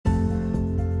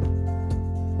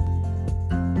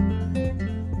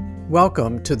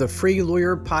Welcome to the Free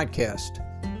Lawyer Podcast.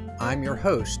 I'm your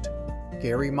host,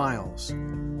 Gary Miles.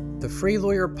 The Free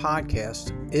Lawyer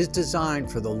Podcast is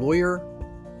designed for the lawyer,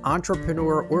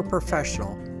 entrepreneur, or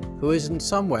professional who is in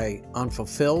some way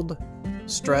unfulfilled,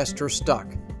 stressed, or stuck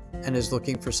and is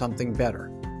looking for something better.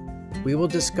 We will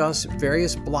discuss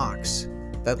various blocks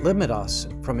that limit us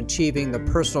from achieving the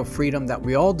personal freedom that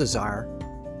we all desire,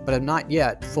 but have not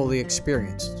yet fully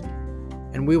experienced.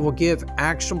 And we will give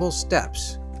actionable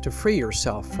steps to free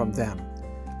yourself from them.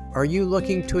 Are you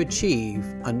looking to achieve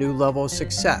a new level of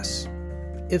success?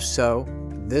 If so,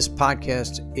 this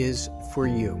podcast is for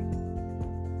you.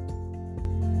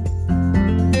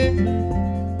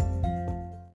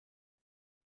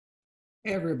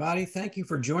 Hey everybody, thank you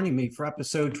for joining me for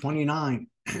episode 29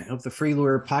 of the Free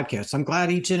Lawyer Podcast. I'm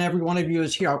glad each and every one of you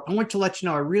is here. I want to let you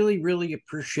know I really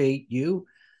appreciate you.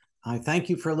 I thank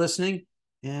you for listening.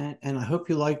 And I hope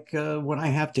you like what I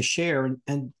have to share.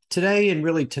 And today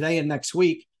and next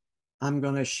week, I'm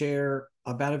going to share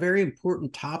about a very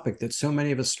important topic that so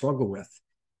many of us struggle with,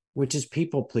 which is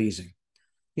people pleasing.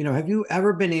 You know, have you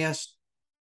ever been asked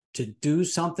to do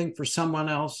something for someone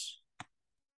else?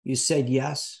 You said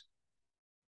yes,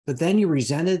 but then you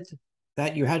resented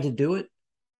that you had to do it?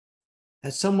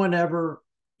 Has someone ever,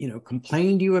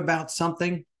 complained to you about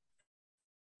something?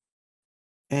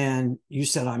 And you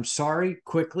said, I'm sorry,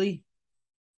 quickly,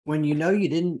 when you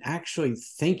didn't actually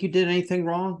think you did anything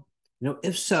wrong?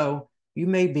 If so, you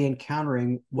may be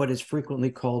encountering what is frequently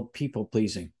called people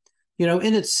pleasing.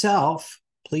 In itself,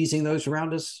 pleasing those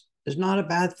around us is not a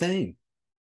bad thing,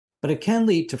 but it can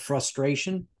lead to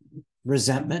frustration,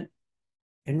 resentment,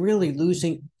 and really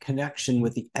losing connection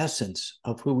with the essence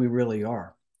of who we really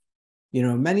are.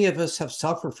 Many of us have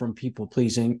suffered from people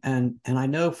pleasing, and I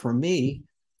know for me,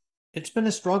 it's been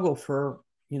a struggle for,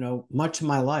 much of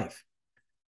my life.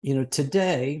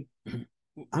 Today, I'm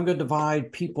going to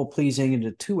divide people pleasing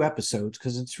into two episodes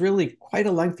because it's really quite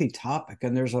a lengthy topic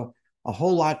and there's a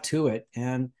whole lot to it.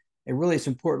 And it really is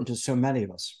important to so many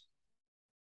of us.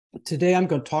 Today, I'm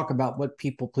going to talk about what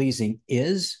people pleasing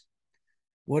is,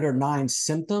 what are 9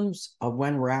 symptoms of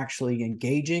when we're actually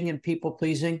engaging in people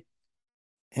pleasing,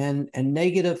 and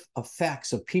negative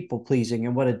effects of people pleasing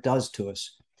and what it does to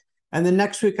us. And then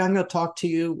next week, I'm going to talk to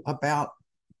you about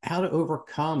how to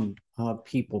overcome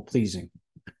people pleasing.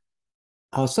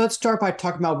 So let's start by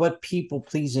talking about what people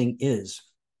pleasing is.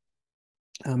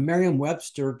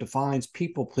 Merriam-Webster defines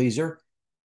people pleaser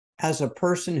as a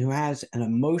person who has an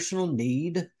emotional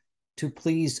need to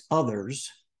please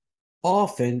others,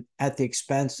 often at the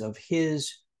expense of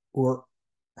his or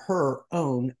her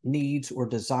own needs or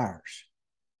desires.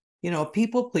 A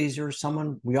people pleaser is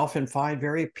someone we often find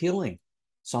very appealing.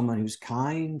 Someone who's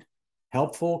kind,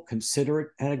 helpful, considerate,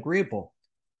 and agreeable.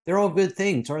 They're all good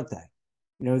things, aren't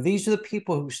they? These are the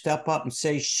people who step up and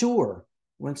say, sure,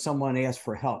 when someone asks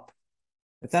for help.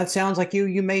 If that sounds like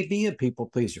you may be a people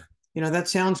pleaser. That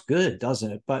sounds good,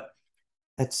 doesn't it? But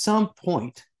at some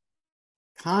point,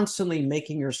 constantly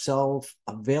making yourself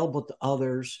available to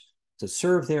others to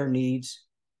serve their needs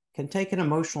can take an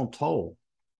emotional toll.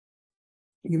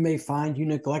 You may find you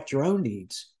neglect your own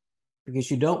needs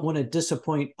because you don't want to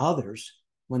disappoint others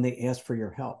when they ask for your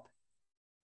help.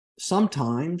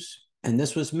 Sometimes, and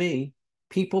this was me,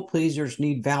 people pleasers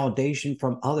need validation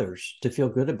from others to feel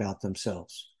good about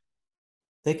themselves.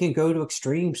 They can go to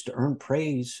extremes to earn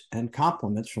praise and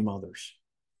compliments from others.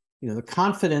 The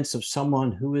confidence of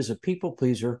someone who is a people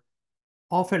pleaser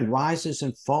often rises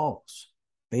and falls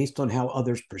based on how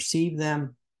others perceive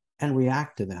them and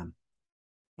react to them.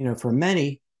 For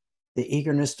many, the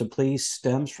eagerness to please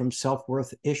stems from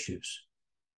self-worth issues.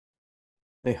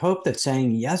 They hope that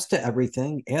saying yes to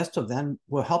everything asked of them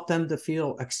will help them to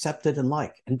feel accepted and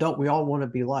liked. And don't we all want to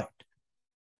be liked?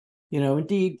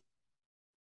 Indeed,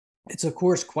 it's of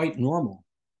course quite normal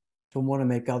to want to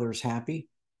make others happy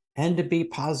and to be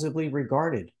positively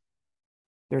regarded.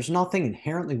 There's nothing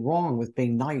inherently wrong with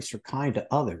being nice or kind to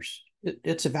others.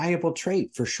 It's a valuable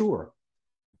trait for sure,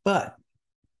 but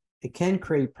it can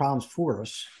create problems for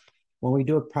us when we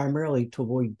do it primarily to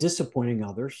avoid disappointing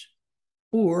others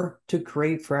or to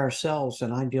create for ourselves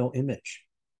an ideal image.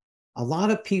 A lot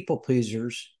of people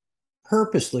pleasers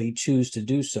purposely choose to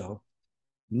do so,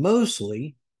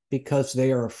 mostly because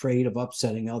they are afraid of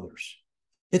upsetting others.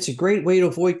 It's a great way to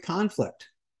avoid conflict,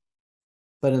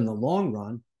 but in the long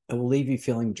run, it will leave you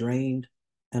feeling drained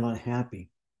and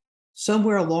unhappy.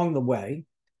 Somewhere along the way,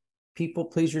 people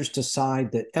pleasers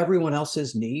decide that everyone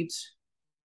else's needs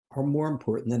are more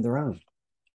important than their own.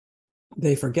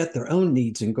 They forget their own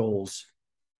needs and goals.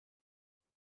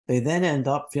 They then end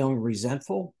up feeling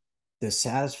resentful,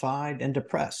 dissatisfied, and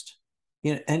depressed.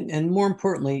 And more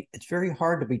importantly, it's very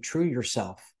hard to be true to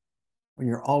yourself when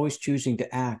you're always choosing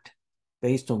to act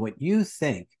based on what you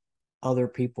think other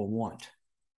people want.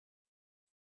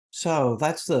 So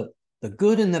that's the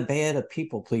good and the bad of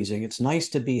people pleasing. It's nice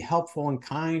to be helpful and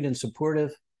kind and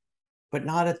supportive, but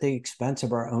not at the expense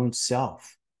of our own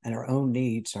self and our own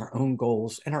needs, our own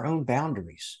goals, and our own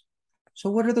boundaries. So,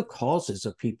 what are the causes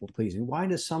of people pleasing? Why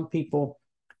do some people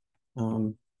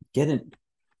get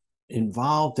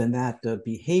involved in that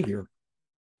behavior?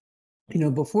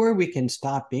 Before we can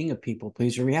stop being a people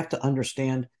pleaser, we have to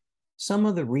understand some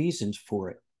of the reasons for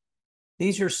it.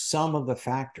 These are some of the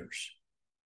factors.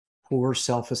 Poor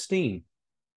self-esteem.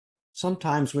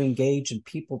 Sometimes we engage in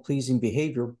people-pleasing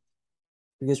behavior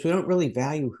because we don't really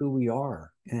value who we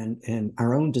are and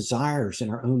our own desires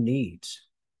and our own needs.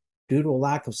 Due to a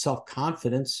lack of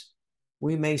self-confidence,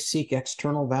 we may seek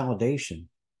external validation.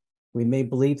 We may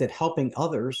believe that helping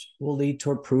others will lead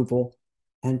to approval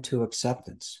and to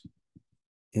acceptance.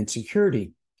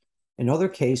 Insecurity. In other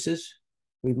cases,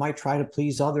 we might try to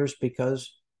please others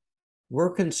because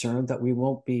we're concerned that we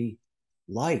won't be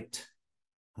liked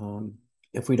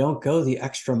if we don't go the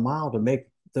extra mile to make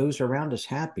those around us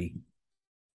happy.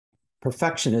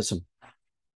 Perfectionism.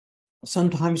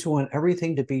 Sometimes we want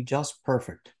everything to be just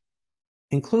perfect,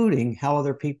 including how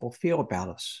other people feel about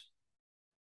us.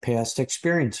 Past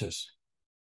experiences.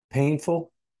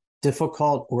 Painful,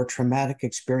 difficult, or traumatic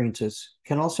experiences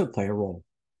can also play a role.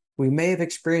 We may have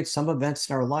experienced some events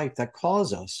in our life that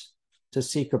cause us to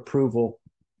seek approval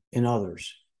in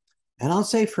others. And I'll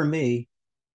say for me,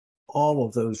 all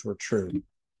of those were true.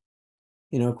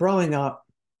 Growing up,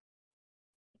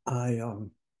 I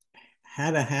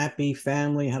had a happy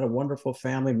family, had a wonderful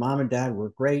family. Mom and dad were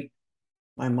great.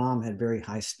 My mom had very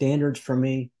high standards for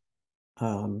me.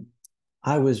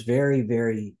 I was very,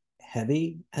 very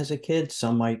heavy as a kid.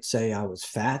 Some might say I was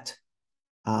fat.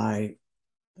 I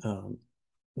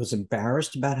was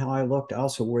embarrassed about how I looked. I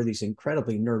also wore these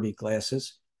incredibly nerdy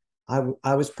glasses.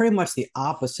 I was pretty much the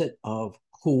opposite of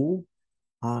cool.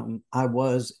 I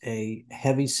was a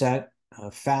heavy-set,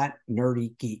 fat,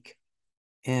 nerdy geek.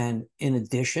 And in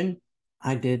addition,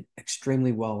 I did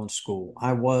extremely well in school.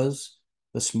 I was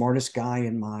the smartest guy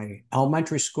in my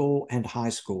elementary school and high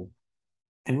school,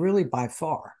 and really by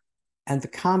far. And the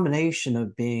combination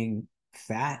of being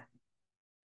fat,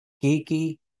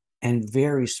 geeky, and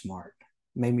very smart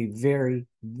made me very,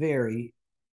 very,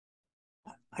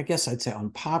 I guess I'd say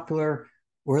unpopular,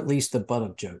 or at least the butt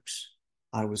of jokes.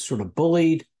 I was sort of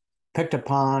bullied, picked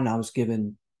upon. I was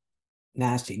given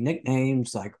nasty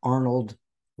nicknames like Arnold,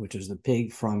 which is the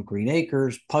pig from Green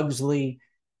Acres, Pugsley,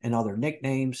 and other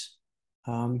nicknames.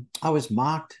 I was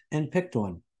mocked and picked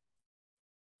on.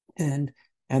 And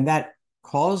that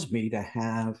caused me to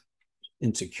have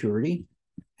insecurity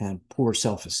and poor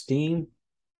self-esteem.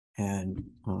 And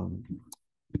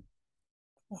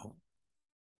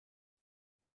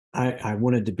I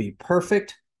wanted to be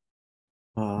perfect.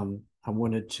 I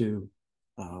wanted to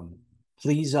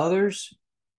please others.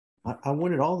 I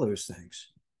wanted all those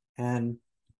things. And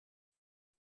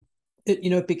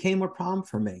it became a problem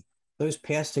for me. Those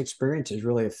past experiences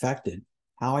really affected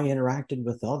how I interacted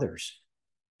with others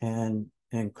and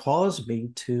caused me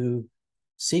to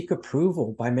seek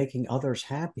approval by making others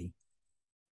happy.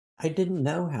 I didn't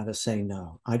know how to say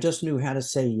no. I just knew how to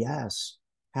say yes,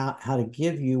 how to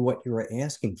give you what you were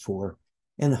asking for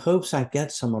in the hopes I'd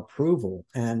get some approval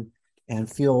and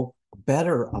feel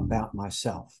better about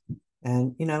myself.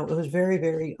 And, it was very,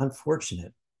 very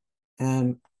unfortunate.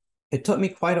 And it took me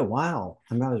quite a while.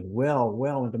 I was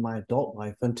well into my adult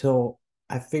life until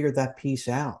I figured that piece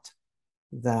out,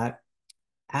 that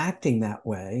acting that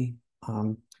way,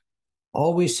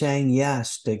 always saying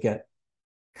yes to get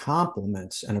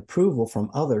compliments and approval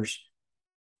from others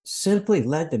simply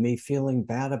led to me feeling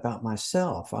bad about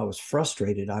myself. I was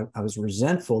frustrated. I was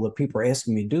resentful that people were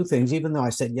asking me to do things, even though I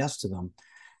said yes to them.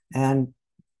 And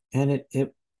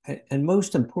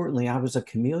most importantly, I was a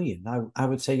chameleon. I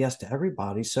would say yes to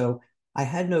everybody. So I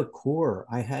had no core.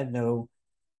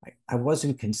 I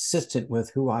wasn't consistent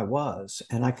with who I was,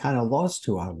 and I kind of lost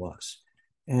who I was.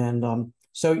 And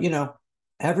so,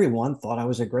 everyone thought I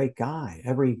was a great guy.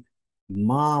 Every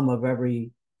mom of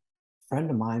every friend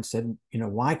of mine said,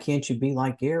 why can't you be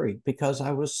like Gary? Because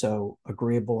I was so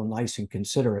agreeable and nice and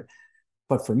considerate.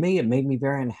 But for me, it made me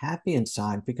very unhappy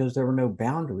inside because there were no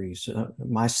boundaries.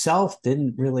 Myself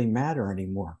didn't really matter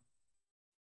anymore.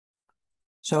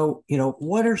 So,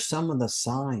 what are some of the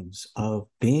signs of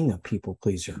being a people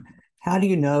pleaser? How do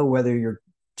you know whether you're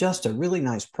just a really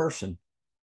nice person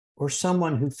or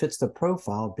someone who fits the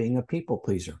profile of being a people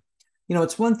pleaser?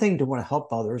 It's one thing to want to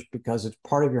help others because it's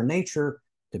part of your nature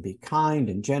to be kind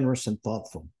and generous and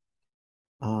thoughtful.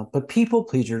 But people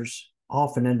pleasers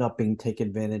often end up being taken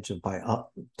advantage of by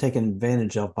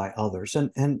others.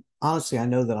 And honestly, I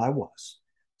know that I was.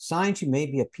 Signs you may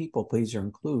be a people pleaser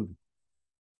include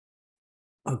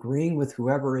agreeing with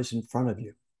whoever is in front of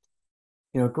you.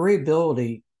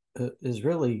 Agreeability is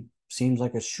really seems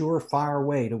like a surefire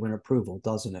way to win approval,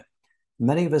 doesn't it?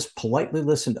 Many of us politely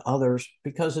listen to others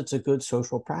because it's a good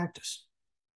social practice,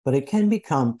 but it can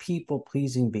become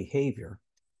people-pleasing behavior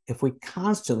if we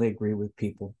constantly agree with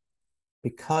people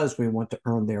because we want to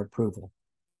earn their approval,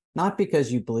 not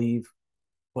because you believe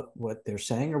what they're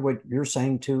saying or what you're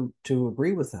saying to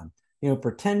agree with them.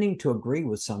 Pretending to agree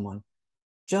with someone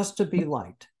just to be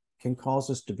liked can cause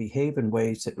us to behave in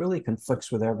ways that really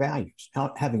conflicts with our values.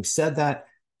 Now, having said that,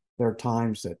 there are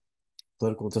times that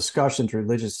political discussions,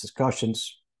 religious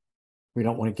discussions, we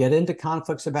don't want to get into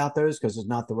conflicts about those because it's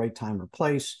not the right time or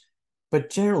place. But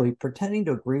generally, pretending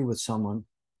to agree with someone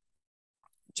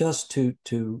just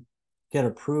to get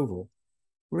approval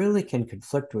really can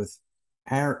conflict with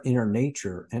our inner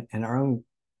nature and our own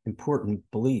important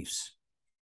beliefs.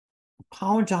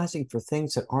 Apologizing for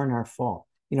things that aren't our fault.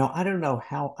 I don't know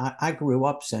how I grew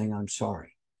up saying I'm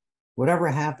sorry. Whatever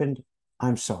happened,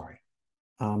 I'm sorry.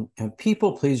 And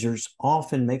people pleasers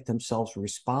often make themselves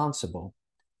responsible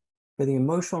for the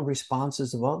emotional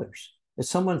responses of others. If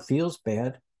someone feels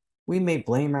bad, we may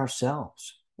blame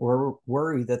ourselves or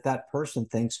worry that that person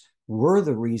thinks we're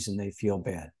the reason they feel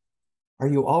bad. Are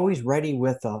you always ready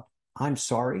with a I'm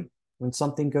sorry when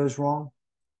something goes wrong?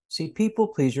 See, people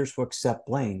pleasers will accept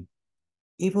blame,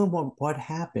 even when what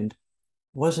happened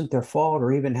wasn't their fault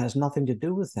or even has nothing to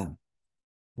do with them.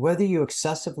 Whether you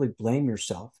excessively blame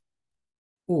yourself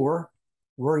or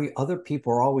worry other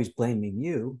people are always blaming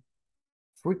you,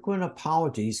 frequent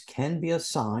apologies can be a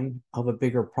sign of a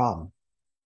bigger problem.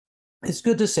 It's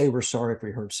good to say we're sorry if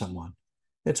we hurt someone.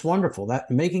 It's wonderful. That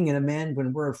making an amend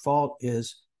when we're at fault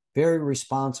is very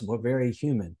responsible, very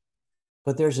human.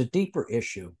 But there's a deeper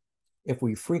issue if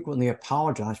we frequently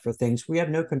apologize for things we have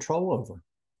no control over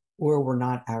or were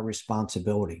not our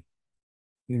responsibility.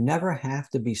 You never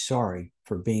have to be sorry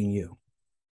for being you.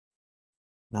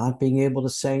 Not being able to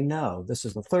say no. This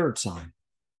is the third sign.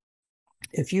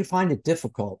 If you find it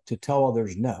difficult to tell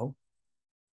others no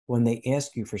when they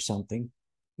ask you for something,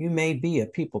 you may be a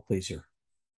people pleaser.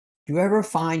 Do you ever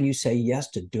find you say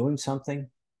yes to doing something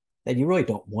that you really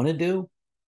don't want to do?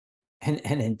 And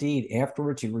indeed,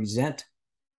 afterwards, you resent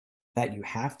that you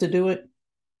have to do it?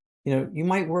 You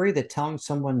might worry that telling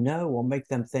someone no will make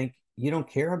them think you don't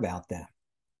care about them.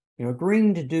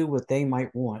 Agreeing to do what they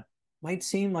might want might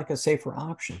seem like a safer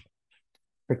option,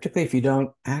 particularly if you don't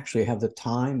actually have the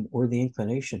time or the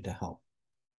inclination to help.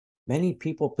 Many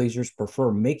people pleasers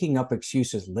prefer making up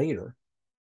excuses later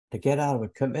to get out of a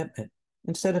commitment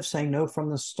instead of saying no from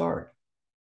the start.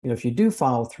 If you do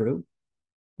follow through,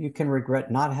 you can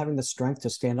regret not having the strength to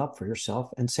stand up for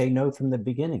yourself and say no from the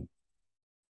beginning.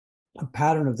 A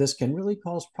pattern of this can really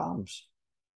cause problems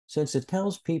since it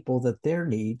tells people that their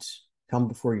needs come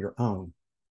before your own.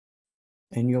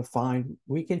 And you'll find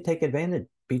we can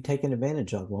be taken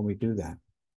advantage of when we do that.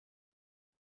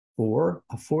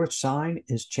 A fourth sign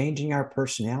is changing our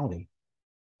personality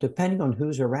depending on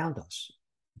who's around us.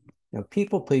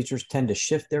 People pleasers tend to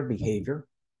shift their behavior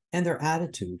and their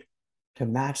attitude to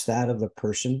match that of the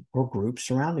person or group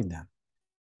surrounding them.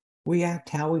 We act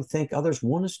how we think others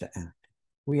want us to act.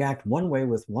 We act one way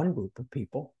with one group of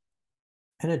people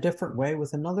and a different way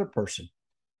with another person.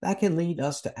 That can lead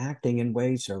us to acting in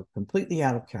ways that are completely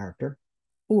out of character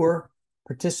or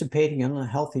participating in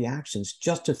unhealthy actions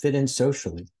just to fit in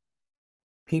socially.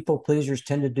 People pleasers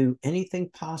tend to do anything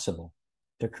possible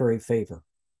to curry favor,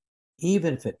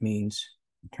 even if it means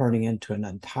turning into an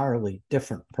entirely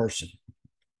different person.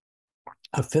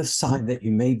 A fifth sign that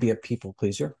you may be a people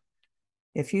pleaser,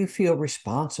 if you feel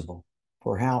responsible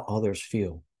for how others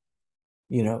feel.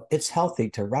 It's healthy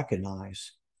to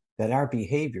recognize that our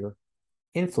behavior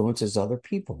influences other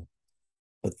people.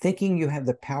 But thinking you have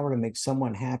the power to make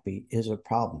someone happy is a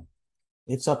problem.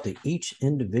 It's up to each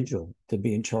individual to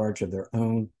be in charge of their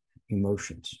own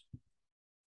emotions.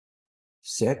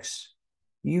 6,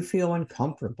 you feel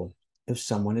uncomfortable if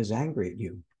someone is angry at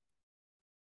you.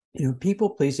 People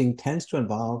pleasing tends to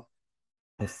involve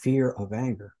a fear of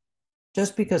anger.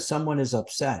 Just because someone is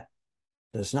upset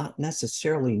does not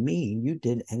necessarily mean you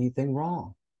did anything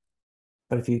wrong.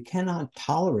 But if you cannot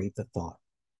tolerate the thought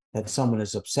that someone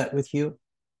is upset with you,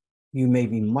 you may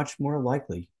be much more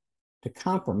likely to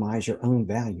compromise your own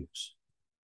values.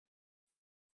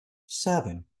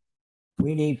 7,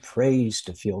 we need praise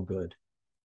to feel good.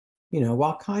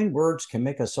 While kind words can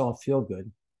make us all feel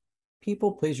good,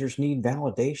 People pleasers need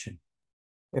validation.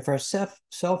 If our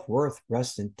self-worth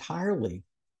rests entirely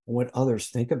on what others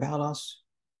think about us,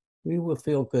 we will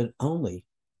feel good only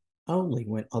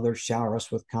when others shower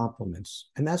us with compliments.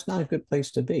 And that's not a good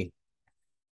place to be.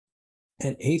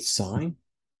 An eighth sign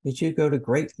is you go to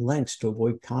great lengths to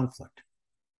avoid conflict.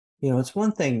 It's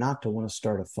one thing not to want to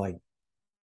start a fight,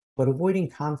 but avoiding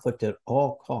conflict at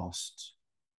all costs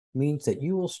means that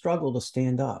you will struggle to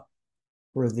stand up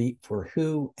for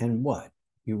who and what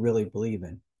you really believe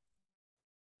in.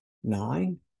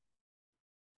 9,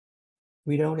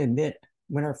 we don't admit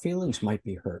when our feelings might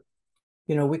be hurt.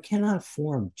 We cannot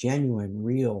form genuine,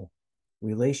 real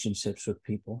relationships with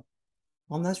people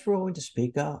unless we're willing to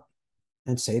speak up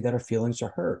and say that our feelings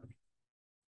are hurt.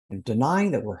 And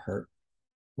denying that we're hurt,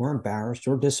 we're embarrassed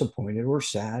or disappointed or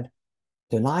sad,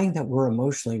 denying that we're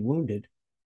emotionally wounded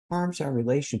harms our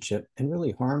relationship and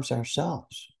really harms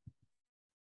ourselves.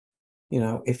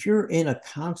 If you're in a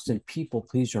constant people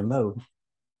pleaser mode,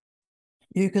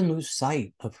 you can lose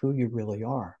sight of who you really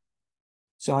are.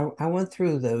 So I went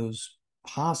through those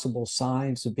possible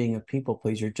signs of being a people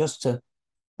pleaser just to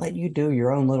let you do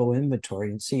your own little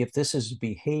inventory and see if this is a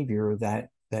behavior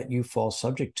that you fall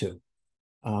subject to.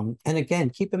 And again,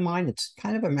 keep in mind, it's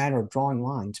kind of a matter of drawing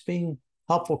lines. Being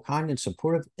helpful, kind, and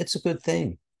supportive, it's a good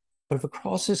thing. But if it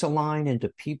crosses a line into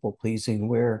people pleasing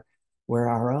where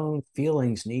our own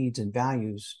feelings, needs, and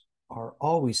values are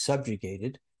always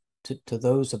subjugated to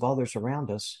those of others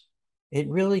around us, it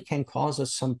really can cause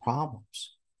us some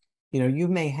problems. You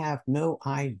may have no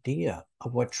idea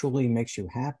of what truly makes you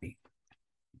happy.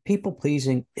 People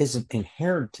pleasing isn't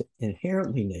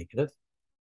inherently negative,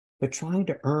 but trying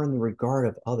to earn the regard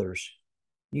of others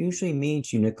usually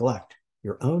means you neglect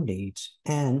your own needs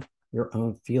and your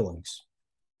own feelings.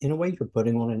 In a way, you're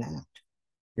putting on an act.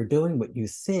 You're doing what you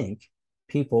think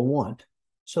people want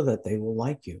so that they will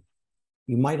like you.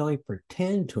 You might only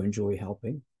pretend to enjoy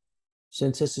helping,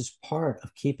 since this is part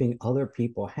of keeping other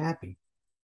people happy.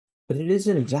 But it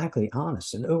isn't exactly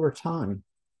honest. And over time,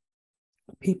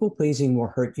 people pleasing will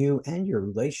hurt you and your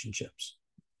relationships.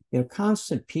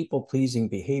 Constant people pleasing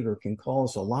behavior can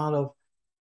cause a lot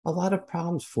of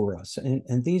problems for us.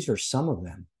 And these are some of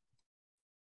them.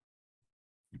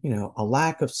 A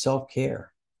lack of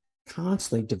self-care,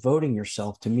 constantly devoting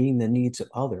yourself to meeting the needs of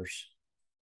others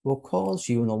will cause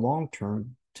you in the long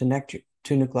term to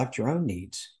neglect your own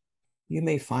needs. You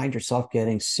may find yourself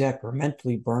getting sick or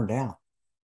mentally burned out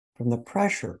from the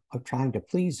pressure of trying to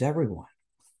please everyone.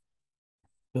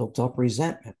 Built up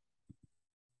resentment.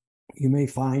 You may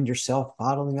find yourself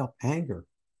bottling up anger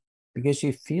because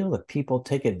you feel that people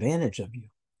take advantage of you.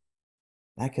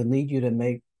 That can lead you to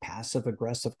make passive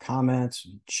aggressive comments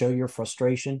and show your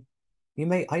frustration. You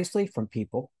may isolate from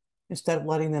people instead of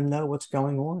letting them know what's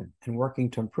going on and working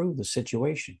to improve the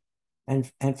situation.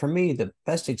 And for me, the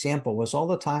best example was all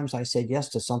the times I said yes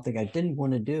to something I didn't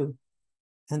want to do.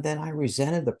 And then I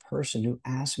resented the person who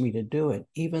asked me to do it,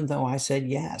 even though I said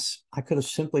yes. I could have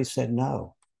simply said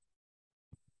no.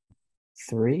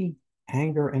 3,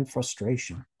 anger and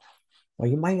frustration. While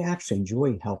you might actually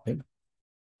enjoy helping,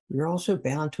 you're also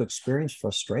bound to experience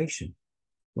frustration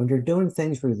when you're doing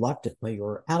things reluctantly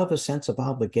or out of a sense of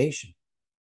obligation.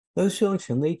 Those feelings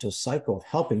can lead to a cycle of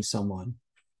helping someone,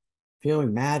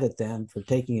 feeling mad at them for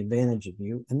taking advantage of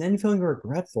you, and then feeling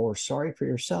regretful or sorry for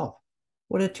yourself.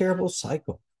 What a terrible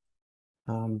cycle.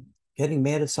 Getting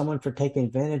mad at someone for taking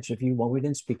advantage of you while we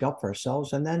didn't speak up for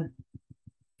ourselves, and then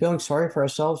feeling sorry for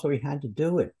ourselves when we had to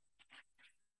do it.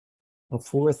 A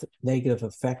fourth negative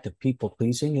effect of people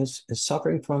pleasing is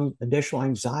suffering from additional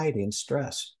anxiety and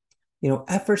stress.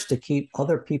 Efforts to keep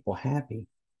other people happy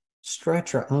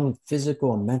stretch our own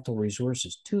physical and mental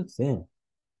resources too thin.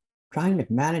 Trying to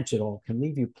manage it all can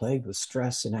leave you plagued with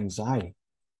stress and anxiety,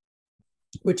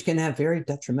 which can have very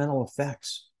detrimental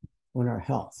effects on our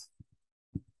health.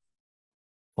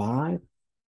 5,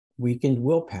 weakened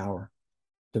willpower.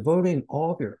 Devoting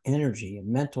all of your energy and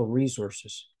mental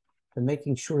resources to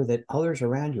making sure that others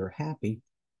around you are happy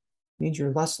means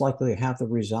you're less likely to have the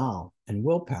resolve and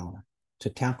willpower to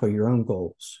tackle your own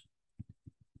goals.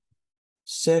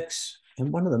 6,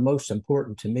 and one of the most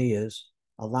important to me, is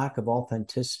a lack of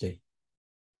authenticity.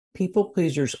 People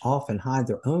pleasers often hide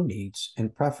their own needs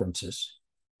and preferences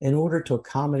in order to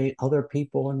accommodate other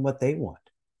people and what they want.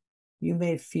 You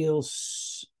may feel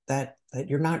that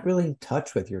you're not really in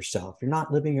touch with yourself. You're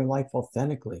not living your life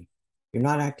authentically. You're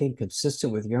not acting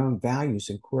consistent with your own values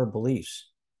and core beliefs.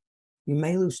 You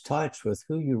may lose touch with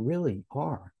who you really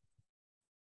are.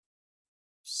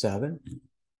 7,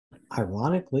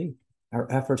 ironically,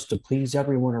 our efforts to please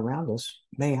everyone around us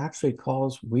may actually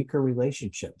cause weaker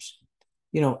relationships.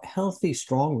 Healthy,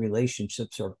 strong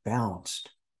relationships are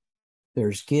balanced.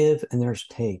 There's give and there's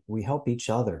take. We help each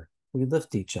other. We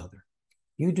lift each other.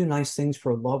 You do nice things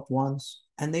for loved ones,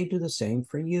 and they do the same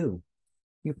for you.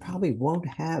 You probably won't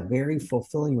have very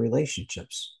fulfilling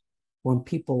relationships when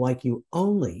people like you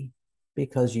only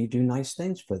because you do nice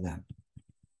things for them.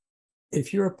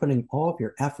 If you're putting all of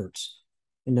your efforts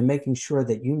into making sure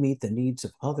that you meet the needs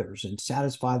of others and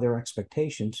satisfy their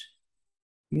expectations,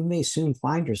 you may soon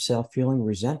find yourself feeling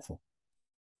resentful.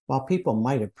 While people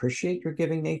might appreciate your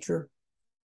giving nature,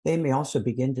 they may also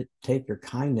begin to take your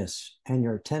kindness and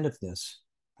your attentiveness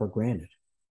for granted.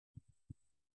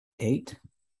 8,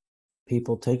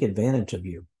 people take advantage of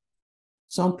you.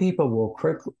 Some people will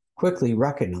quickly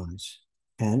recognize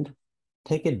and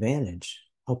take advantage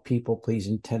of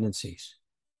people-pleasing tendencies.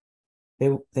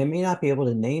 They may not be able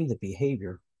to name the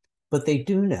behavior, but they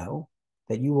do know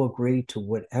that you will agree to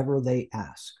whatever they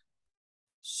ask.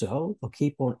 So they'll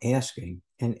keep on asking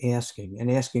and asking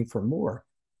and asking for more.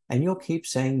 And you'll keep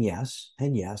saying yes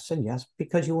and yes and yes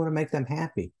because you want to make them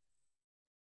happy.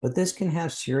 But this can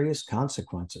have serious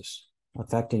consequences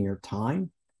affecting your time,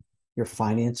 your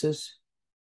finances,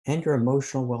 and your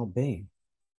emotional well-being.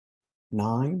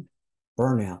 9,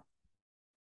 burnout.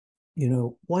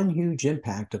 One huge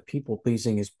impact of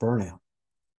people-pleasing is burnout.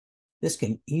 This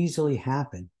can easily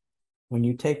happen when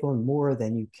you take on more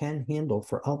than you can handle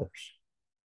for others.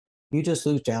 You just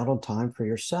lose out on time for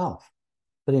yourself.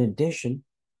 But in addition,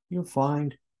 you'll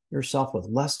find yourself with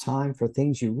less time for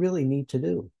things you really need to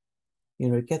do.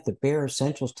 To get the bare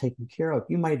essentials taken care of,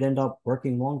 you might end up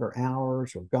working longer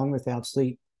hours or going without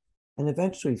sleep and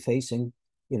eventually facing,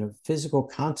 physical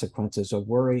consequences of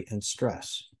worry and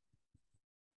stress.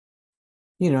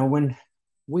 When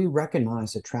we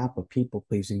recognize the trap of people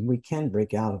pleasing, we can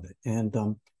break out of it. And,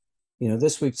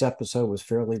 this week's episode was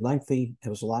fairly lengthy. It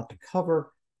was a lot to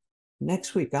cover.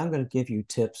 Next week, I'm going to give you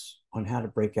tips on how to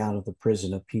break out of the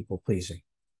prison of people pleasing.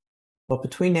 But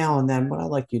between now and then, what I'd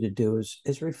like you to do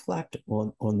is reflect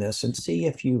on this and see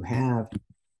if you have,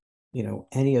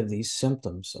 any of these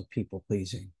symptoms of people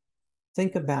pleasing.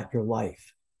 Think about your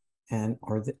life. And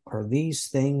are these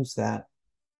things that,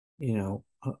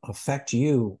 affect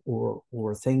you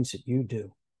or things that you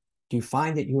do? Do you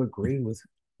find that you agree with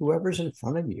whoever's in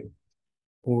front of you,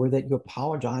 or that you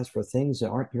apologize for things that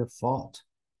aren't your fault?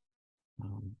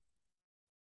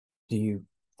 Do you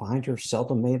find you're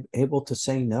seldom able to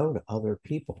say no to other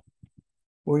people?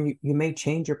 Or you may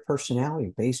change your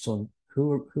personality based on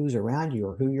who's around you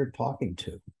or who you're talking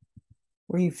to.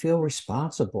 Or you feel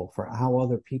responsible for how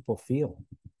other people feel.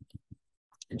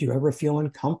 Do you ever feel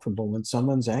uncomfortable when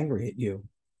someone's angry at you?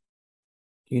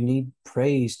 Do you need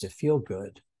praise to feel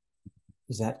good?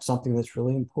 Is that something that's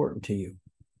really important to you?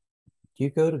 Do you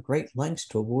go to great lengths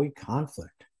to avoid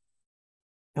conflict?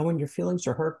 And when your feelings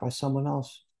are hurt by someone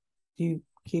else, do you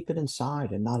keep it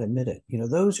inside and not admit it?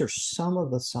 Those are some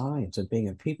of the signs of being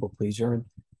a people pleaser.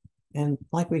 And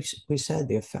like we said,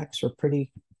 the effects are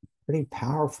pretty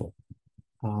powerful.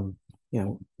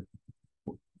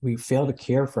 We fail to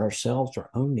care for ourselves, our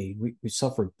own need. We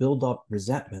suffer build-up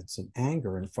resentments and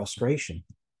anger and frustration.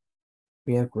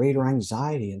 We have greater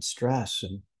anxiety and stress,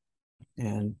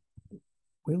 and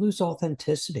we lose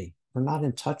authenticity. We're not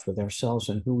in touch with ourselves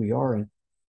and who we are. And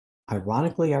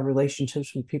ironically, our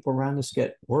relationships with people around us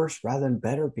get worse rather than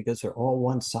better because they're all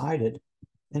one-sided,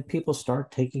 and people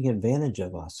start taking advantage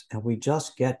of us, and we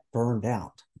just get burned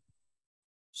out.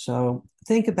 So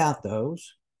think about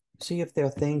those. See if there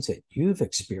are things that you've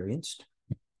experienced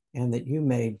and that you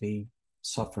may be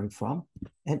suffering from.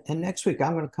 And next week,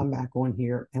 I'm going to come back on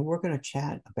here and we're going to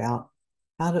chat about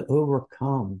how to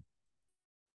overcome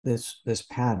this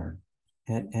pattern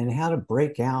and how to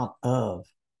break out of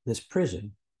this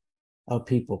prison of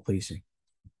people pleasing.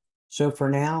 So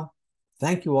for now,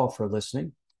 thank you all for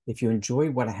listening. If you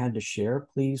enjoyed what I had to share,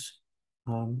 please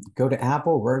go to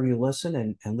Apple, wherever you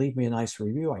listen, and leave me a nice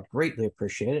review. I'd greatly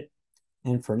appreciate it.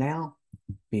 And for now,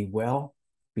 be well,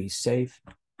 be safe,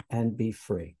 and be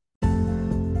free.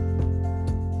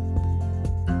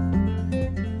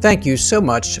 Thank you so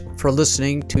much for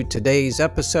listening to today's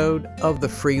episode of the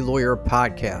Free Lawyer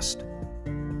Podcast.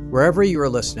 Wherever you are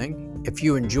listening, if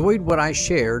you enjoyed what I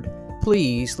shared,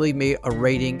 please leave me a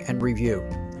rating and review.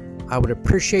 I would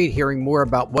appreciate hearing more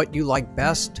about what you like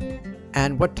best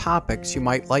and what topics you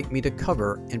might like me to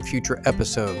cover in future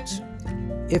episodes.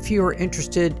 If you are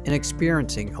interested in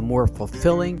experiencing a more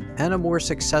fulfilling and a more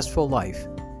successful life,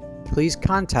 please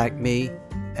contact me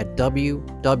at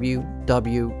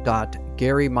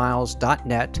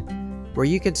www.garymiles.net, where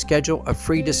you can schedule a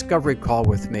free discovery call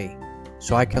with me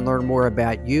so I can learn more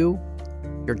about you,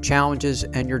 your challenges,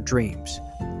 and your dreams.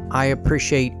 I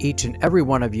appreciate each and every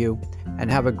one of you, and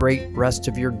have a great rest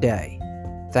of your day.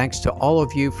 Thanks to all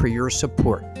of you for your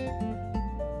support.